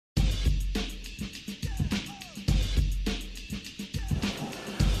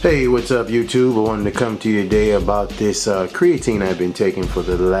Hey, what's up YouTube? I wanted to come to you today about this creatine I've been taking for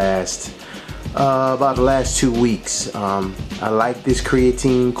the last about the last 2 weeks. I like this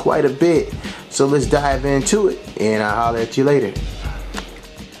creatine quite a bit, so let's dive into it and I'll holler at you later.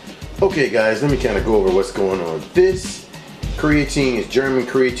 Okay guys, let me kind of go over what's going on. This creatine is German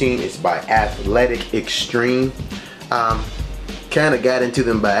creatine. It's by Athletic Extreme. Kind of got into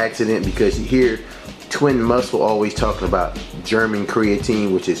them by accident because you hear Twin Muscle always talking about German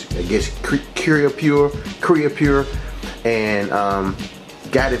creatine, which is, I guess, Creapure, and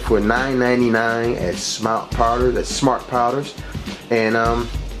got it for $9.99 at Smart Powders, and I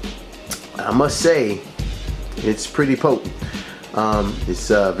must say it's pretty potent. It's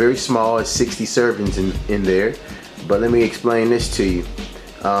very small. It's 60 servings in there, but let me explain this to you.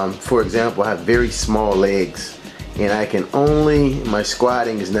 For example, I have very small legs, and my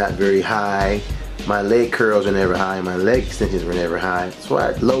squatting is not very high. My leg curls are never high. My leg extensions were never high. So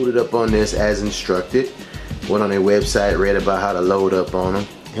I loaded up on this as instructed. Went on their website, read about how to load up on them.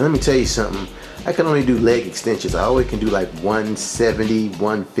 And let me tell you something. I can only do leg extensions. I always can do like 170,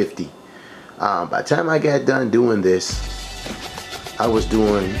 150. By the time I got done doing this, I was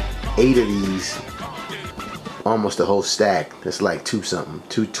doing 8 of these, almost a whole stack. That's like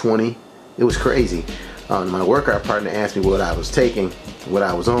 220. It was crazy. My workout partner asked me what I was taking, what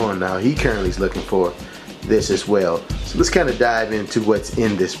I was on. Now he currently is looking for this as well. So let's kind of dive into what's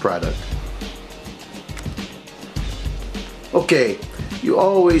in this product. Okay, you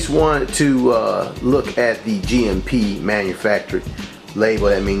always want to look at the GMP manufactured label.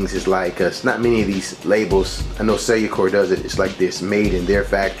 That means it's like it's not many of these labels. I know Cellucor does it. It's like this, made in their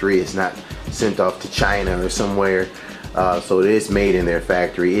factory. It's not sent off to China or somewhere. So it is made in their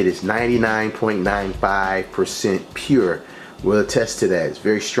factory. It is 99.95% pure. We'll attest to that. It's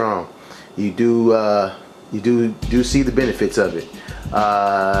very strong. You do see the benefits of it.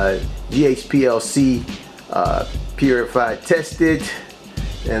 GHPLC purified, tested,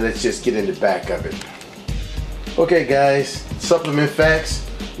 and let's just get in the back of it. Okay guys, supplement facts.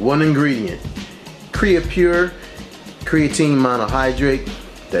 1 ingredient, Creapure creatine monohydrate.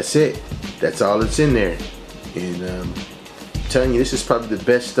 That's it. That's all that's in there. And I'm telling you, this is probably the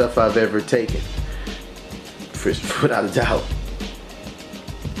best stuff I've ever taken, without a doubt.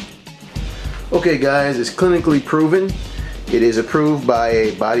 Okay guys, it's clinically proven. It is approved by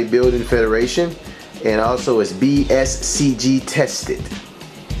a bodybuilding federation, and also it's BSCG tested.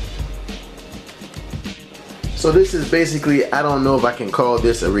 So this is basically, I don't know if I can call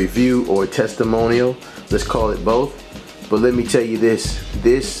this a review or a testimonial. Let's call it both. But let me tell you this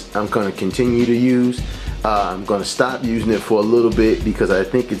I'm going to continue to use. I'm going to stop using it for a little bit because I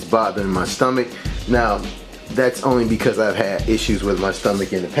think it's bothering my stomach. Now, that's only because I've had issues with my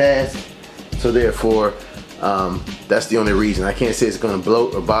stomach in the past. So therefore, that's the only reason. I can't say it's going to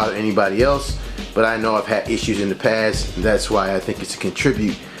bloat or bother anybody else, but I know I've had issues in the past. And that's why I think it's to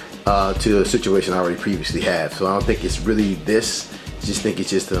contribute to a situation I already previously had. So I don't think it's really this. I just think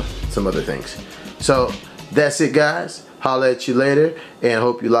it's just some other things. So that's it guys. Holla at you later, and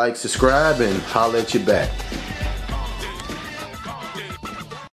hope you like, subscribe, and holla at you back.